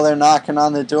and goal. They're knocking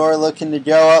on the door, looking to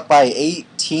go up by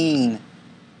 18.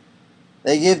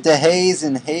 They give to Hayes,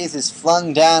 and Hayes is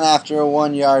flung down after a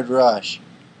 1-yard rush.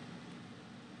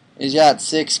 He's got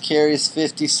 6 carries,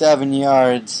 57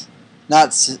 yards.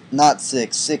 Not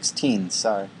 6, 16,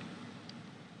 sorry.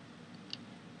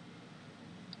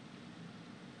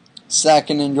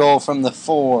 2nd and goal from the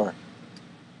 4.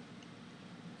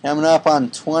 Coming up on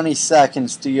 20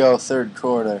 seconds to go, third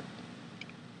quarter.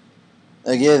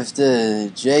 They give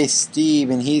to Jay Steve,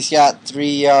 and he's got 3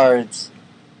 yards.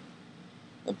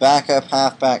 The backup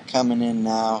halfback coming in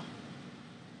now.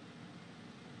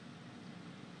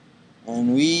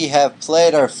 And we have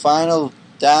played our final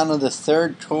down of the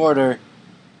third quarter.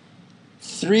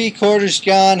 3 quarters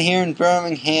gone here in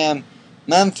Birmingham.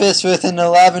 Memphis with an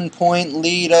 11-point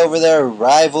lead over their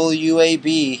rival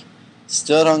UAB.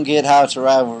 Still don't get how it's a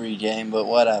rivalry game, but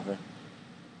whatever.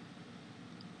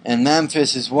 And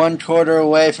Memphis is 1 quarter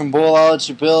away from bowl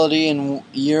eligibility in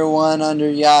year 1 under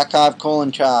Yakov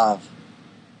Kolenchov.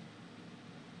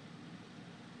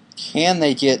 Can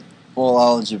they get bowl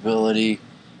eligibility?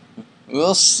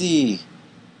 We'll see.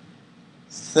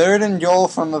 3rd and goal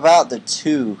from about the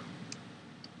 2.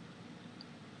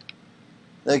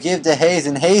 They'll give to Hayes,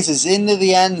 and Hayes is into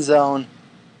the end zone.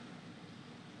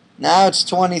 Now it's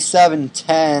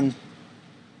 27-10.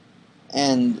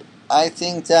 And I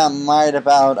think that might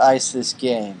about ice this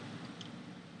game.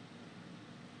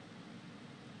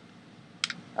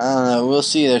 I don't know, we'll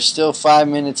see. There's still 5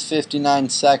 minutes, 59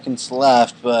 seconds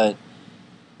left, but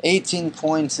 18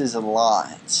 points is a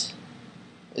lot.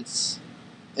 It's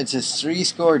a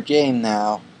 3-score game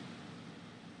now.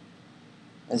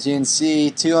 As you can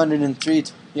see, 203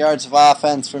 yards of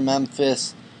offense for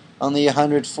Memphis, only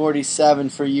 147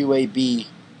 for UAB.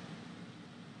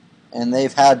 And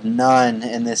they've had none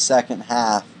in this second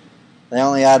half. They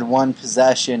only had 1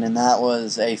 possession, and that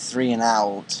was a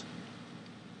 3-and-out.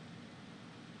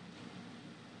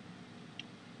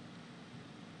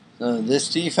 So this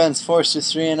defense forced a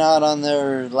 3-and-out on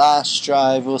their last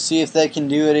drive. We'll see if they can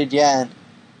do it again.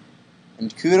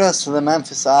 And kudos to the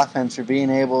Memphis offense for being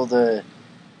able to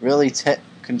really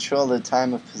control the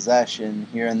time of possession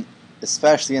here,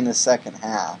 especially in the second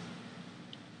half.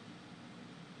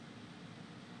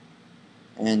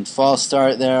 And false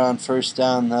start there on first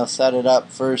down. They'll set it up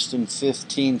 1st and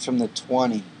 15 from the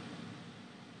 20.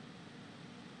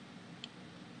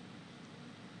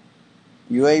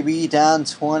 UAB down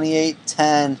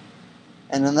 28-10.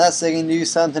 And unless they can do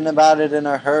something about it in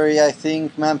a hurry, I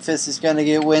think Memphis is going to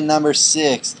get win number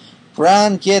 6.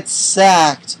 Brown gets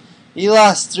sacked. He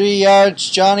lost 3 yards.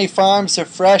 Johnny Farms, a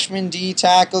freshman D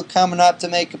tackle, coming up to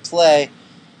make a play.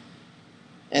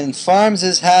 And Farms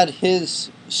has had his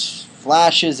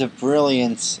flashes of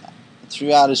brilliance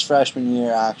throughout his freshman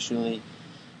year, actually.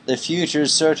 The future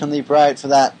is certainly bright for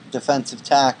that defensive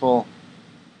tackle.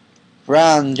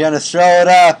 Brown going to throw it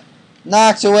up.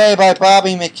 Knocked away by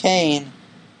Bobby McCain.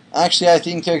 Actually, I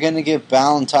think they're going to give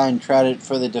Ballantyne credit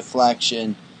for the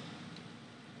deflection.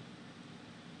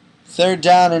 3rd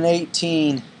down and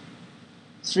 18.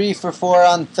 3 for 4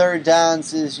 on 3rd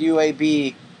downs is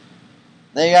UAB.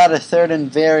 They got a 3rd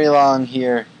and very long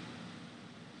here.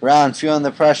 Brown feeling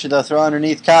the pressure. They'll throw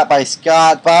underneath. Caught by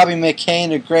Scott. Bobby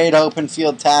McCain, a great open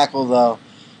field tackle, though.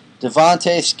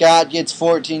 Devontae Scott gets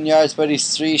 14 yards, but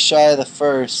he's 3 shy of the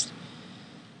first.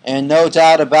 And no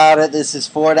doubt about it, this is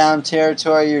 4-down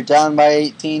territory. You're down by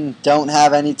 18. Don't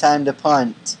have any time to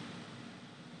punt.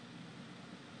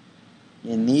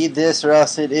 You need this or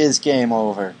else it is game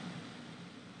over.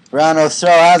 Brown will throw.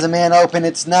 Has a man open.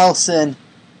 It's Nelson.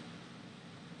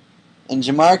 And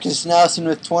Jamarcus Nelson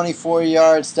with 24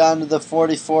 yards down to the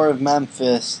 44 of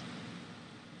Memphis.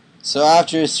 So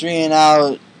after a 3 and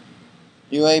out,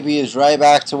 UAB is right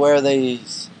back to where they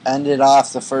ended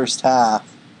off the first half.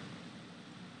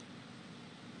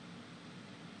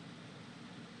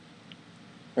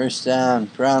 First down.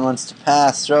 Brown wants to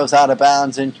pass. Throws out of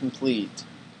bounds. Incomplete.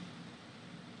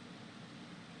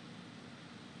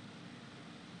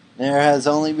 There has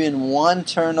only been 1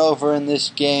 turnover in this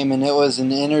game, and it was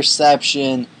an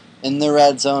interception in the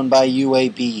red zone by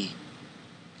UAB.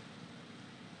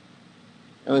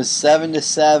 It was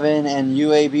 7-7, and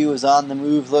UAB was on the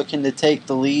move looking to take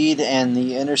the lead, and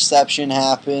the interception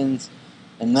happened,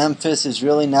 and Memphis has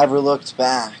really never looked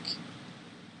back.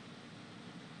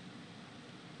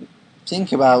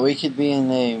 Think about it, we could be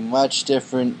in a much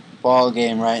different ball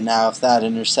game right now if that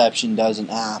interception doesn't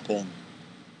happen.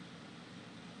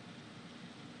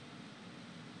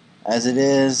 As it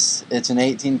is, it's an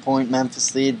 18-point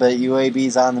Memphis lead, but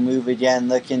UAB's on the move again,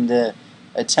 looking to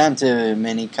attempt a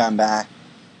mini comeback.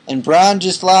 And Brown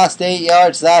just lost 8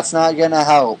 yards. That's not going to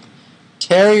help.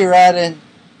 Terry Redden,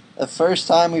 the first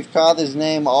time we've called his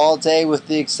name all day with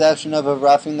the exception of a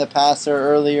roughing the passer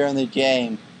earlier in the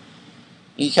game.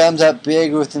 He comes up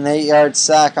big with an 8-yard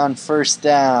sack on first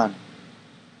down.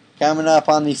 Coming up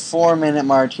on the 4-minute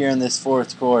mark here in this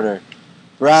fourth quarter.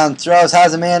 Brown throws,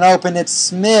 has a man open. It's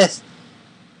Smith.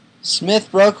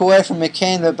 Smith broke away from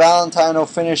McCain, but Ballantyne will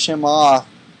finish him off.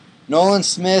 Nolan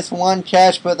Smith, 1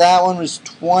 catch, but that one was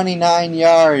 29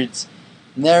 yards.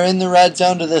 And they're in the red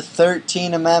zone to the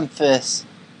 13 of Memphis.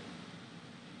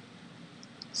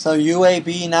 So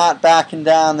UAB not backing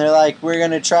down. They're like, we're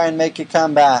going to try and make a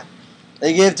comeback.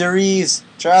 They give to Reeves.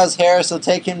 Charles Harris will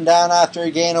take him down after a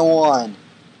gain of 1.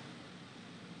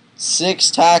 6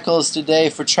 tackles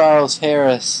today for Charles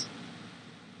Harris.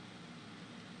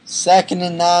 2nd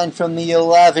and 9 from the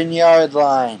 11-yard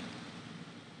line.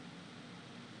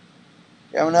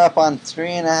 Coming up on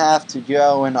 3.5 to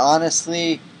go, and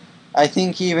honestly, I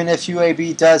think even if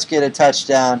UAB does get a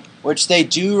touchdown, which they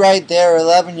do right there,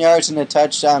 11 yards and a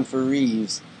touchdown for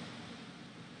Reeves.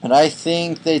 But I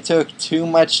think they took too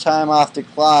much time off the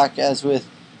clock, as with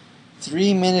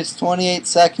 3 minutes 28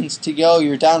 seconds to go,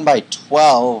 you're down by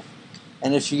 12.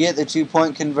 And if you get the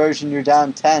 2-point conversion, you're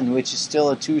down 10, which is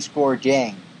still a 2-score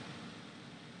game.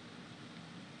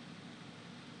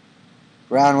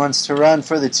 Brown wants to run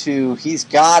for the 2. He's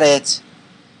got it.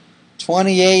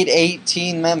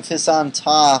 28-18, Memphis on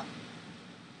top.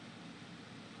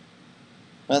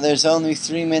 But there's only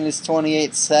 3 minutes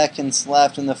 28 seconds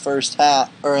left in the first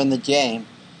half, or in the game.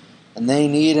 And they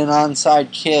need an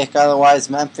onside kick,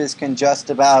 otherwise Memphis can just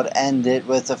about end it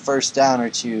with a first down or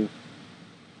 2.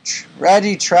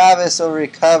 Reggie Travis will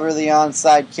recover the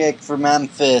onside kick for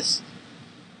Memphis.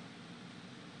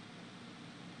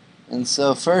 And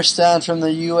so first down from the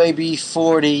UAB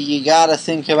 40, you got to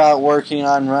think about working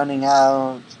on running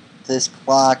out this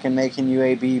clock and making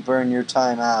UAB burn your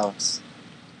timeouts.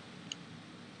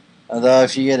 Although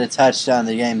if you get a touchdown,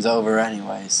 the game's over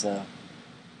anyway. So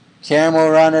Cam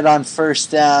will run it on first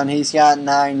down. He's got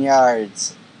 9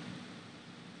 yards.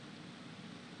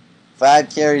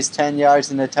 5 carries, 10 yards,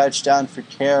 and a touchdown for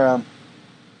Karam.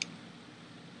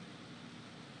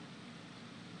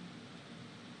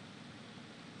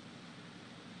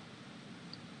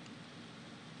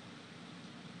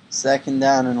 Second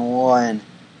down and 1.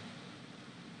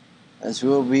 As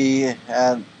we'll be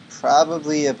at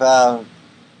probably about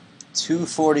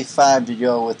 2:45 to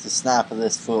go with the snap of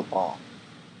this football.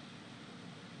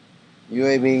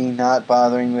 UAB not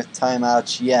bothering with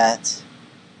timeouts yet.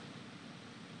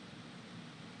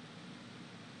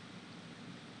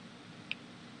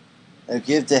 They'll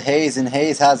give to Hayes, and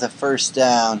Hayes has a first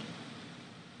down.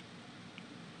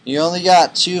 You only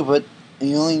got 2, but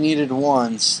you only needed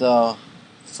 1, so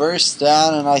first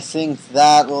down, and I think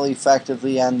that will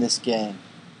effectively end this game.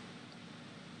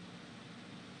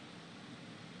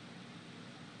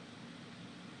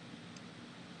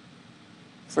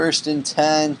 First and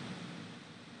 10.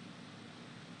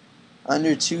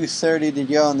 Under 2:30 to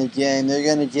go in the game. They're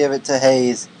going to give it to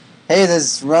Hayes. Hayes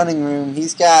has running room.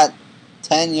 He's got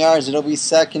 10 yards. It'll be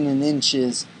second and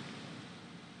inches.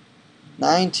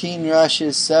 19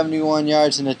 rushes, 71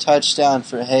 yards, and a touchdown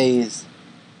for Hayes.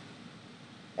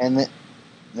 And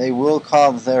they will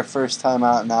call their first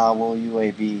timeout now, will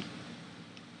UAB.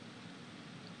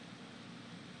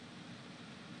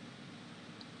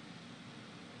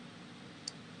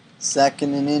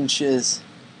 Second and inches.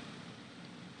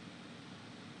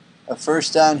 A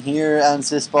first down here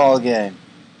ends this ball game.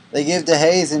 They give to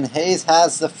Hayes, and Hayes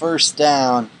has the first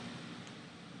down.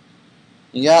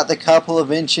 He got the couple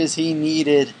of inches he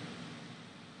needed.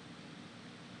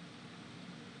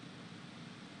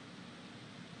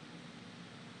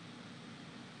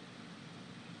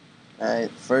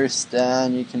 Alright, first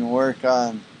down. You can work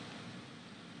on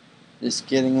just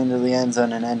getting into the end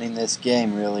zone and ending this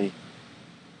game, really.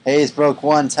 Hayes broke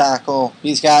 1 tackle.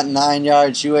 He's got 9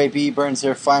 yards. UAB burns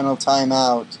their final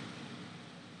timeout.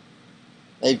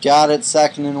 They've got it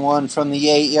second and 1 from the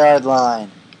 8-yard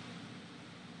line.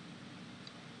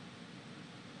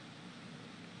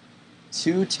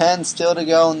 2:10 still to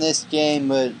go in this game,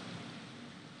 but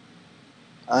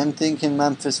I'm thinking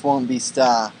Memphis won't be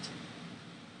stopped.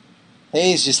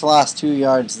 Hayes just lost 2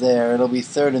 yards there. It'll be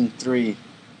 3rd and 3.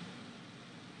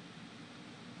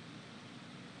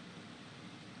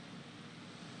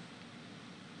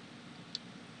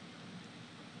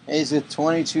 Hayes with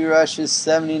 22 rushes,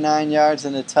 79 yards,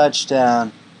 and a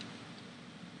touchdown.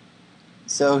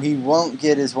 So he won't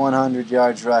get his 100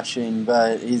 yards rushing,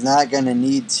 but he's not going to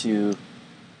need to,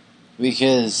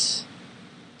 because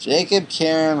Jacob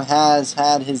Karam has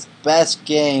had his best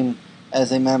game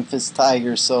as a Memphis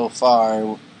Tiger so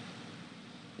far.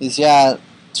 He's got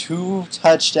 2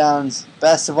 touchdowns,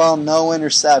 best of all, no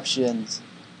interceptions.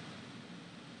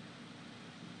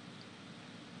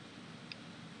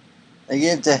 They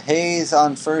give to Hayes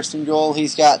on first and goal.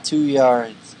 He's got 2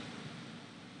 yards.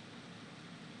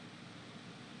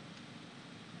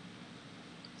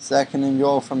 Second and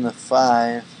goal from the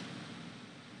 5.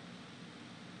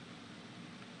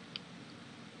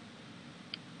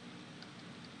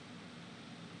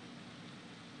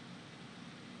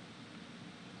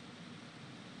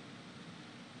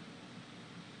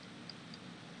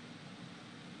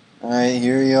 Alright,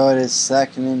 here we go. It is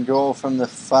second and goal from the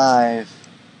 5.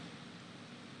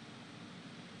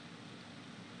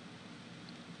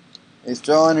 He's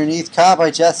thrown underneath, caught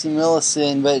by Jesse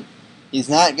Millison, but he's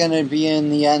not going to be in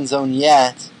the end zone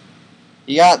yet.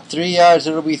 He got 3 yards.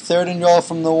 It'll be 3rd and goal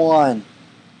from the 1.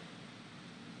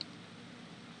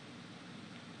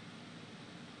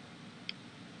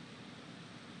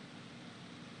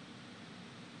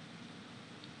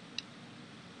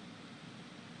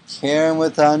 Karam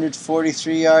with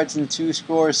 143 yards and 2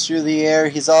 scores through the air.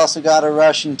 He's also got a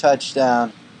rushing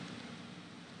touchdown.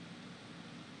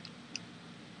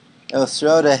 They'll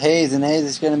throw to Hayes, and Hayes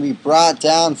is going to be brought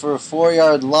down for a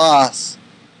 4-yard loss.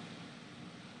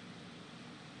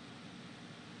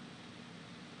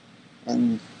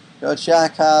 And Coach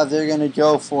Yakov, they're going to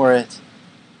go for it.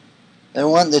 They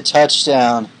want the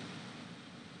touchdown.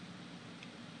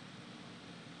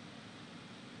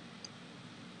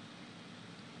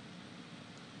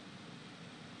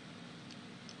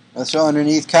 They'll throw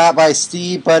underneath, caught by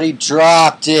Steve, but he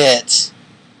dropped it.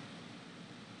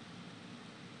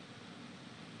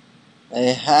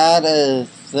 They had a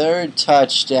 3rd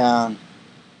touchdown,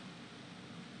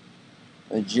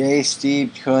 but Jay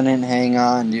Steve couldn't hang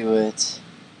on to it.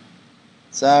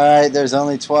 It's alright, there's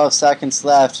only 12 seconds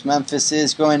left. Memphis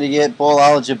is going to get bowl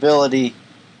eligibility.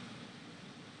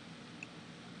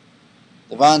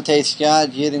 Devontae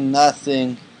Scott getting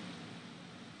nothing.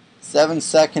 7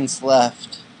 seconds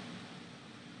left.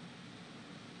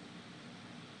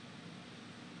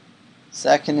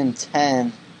 Second and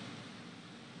 10.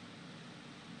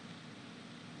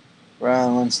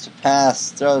 Brown wants to pass,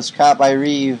 throws, caught by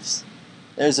Reeves.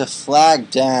 There's a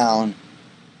flag down.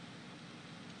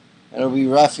 It'll be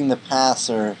roughing the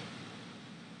passer.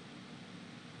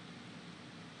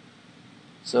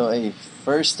 So a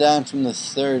first down from the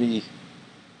 30.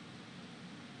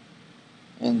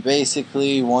 And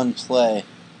basically one play.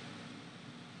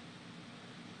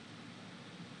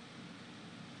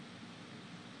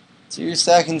 Two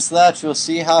seconds left. We'll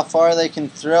see how far they can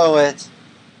throw it.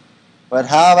 But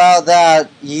how about that?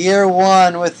 Year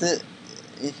one with the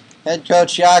head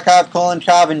coach Yakov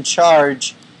Kolenkov in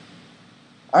charge.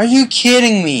 Are you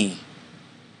kidding me?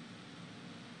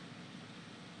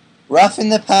 Roughing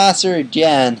the passer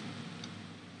again.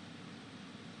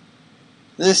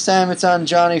 This time it's on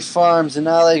Johnny Farms, and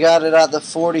now they got it at the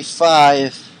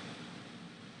 45.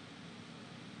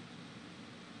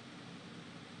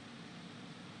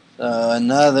 So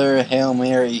another Hail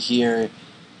Mary here.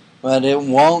 But it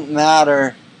won't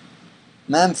matter.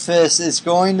 Memphis is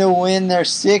going to win their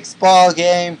 6th ball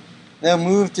game. They'll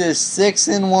move to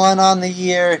 6-1 on the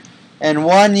year. And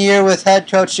 1 year with head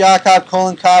coach Yakov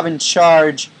Kolenkov in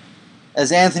charge, as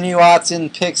Anthony Watson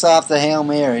picks off the Hail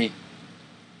Mary.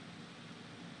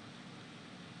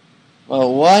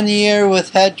 Well, 1 year with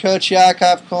head coach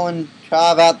Yakov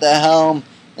Kolenkov at the helm,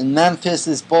 and Memphis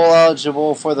is bowl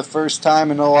eligible for the first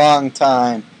time in a long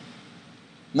time.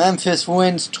 Memphis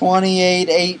wins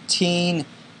 28-18.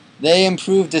 They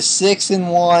improved to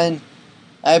 6-1.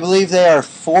 I believe they are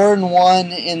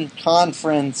 4-1 in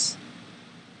conference.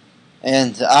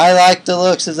 And I like the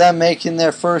looks of them making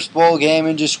their first bowl game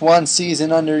in just one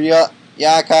season under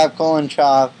Yakov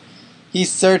Kolenkov. He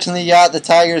certainly got the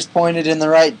Tigers pointed in the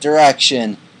right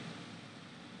direction.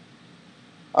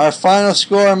 Our final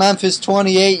score, Memphis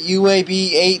 28,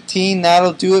 UAB 18.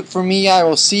 That'll do it for me. I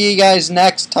will see you guys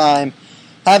next time.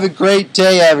 Have a great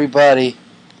day, everybody.